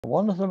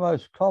One of the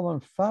most common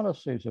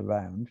fallacies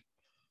around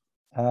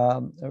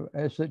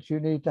is that you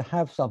need to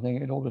have something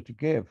in order to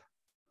give.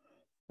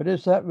 But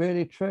is that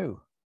really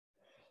true?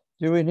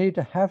 Do we need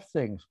to have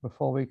things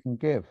before we can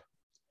give?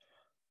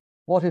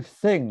 What if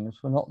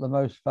things were not the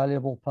most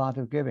valuable part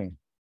of giving?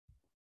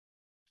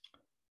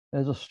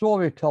 There's a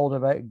story told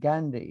about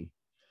Gandhi.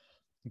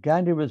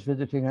 Gandhi was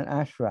visiting an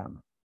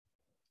ashram.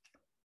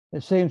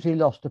 It seems he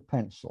lost a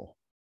pencil.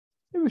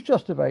 It was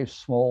just a very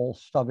small,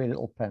 stubby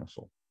little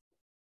pencil.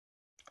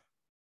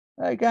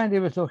 Gandhi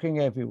was looking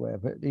everywhere,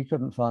 but he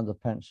couldn't find the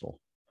pencil.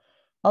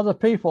 Other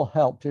people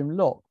helped him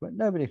look, but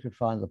nobody could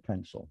find the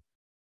pencil.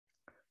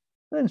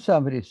 Then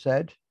somebody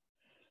said,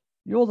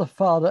 "You're the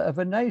father of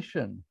a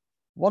nation.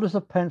 What is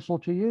a pencil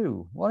to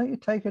you? Why don't you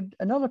take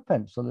another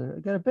pencil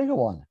and get a bigger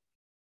one?"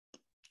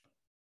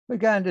 But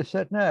Gandhi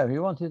said no, he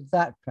wanted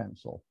that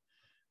pencil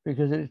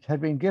because it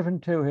had been given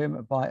to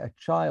him by a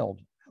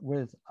child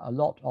with a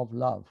lot of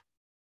love.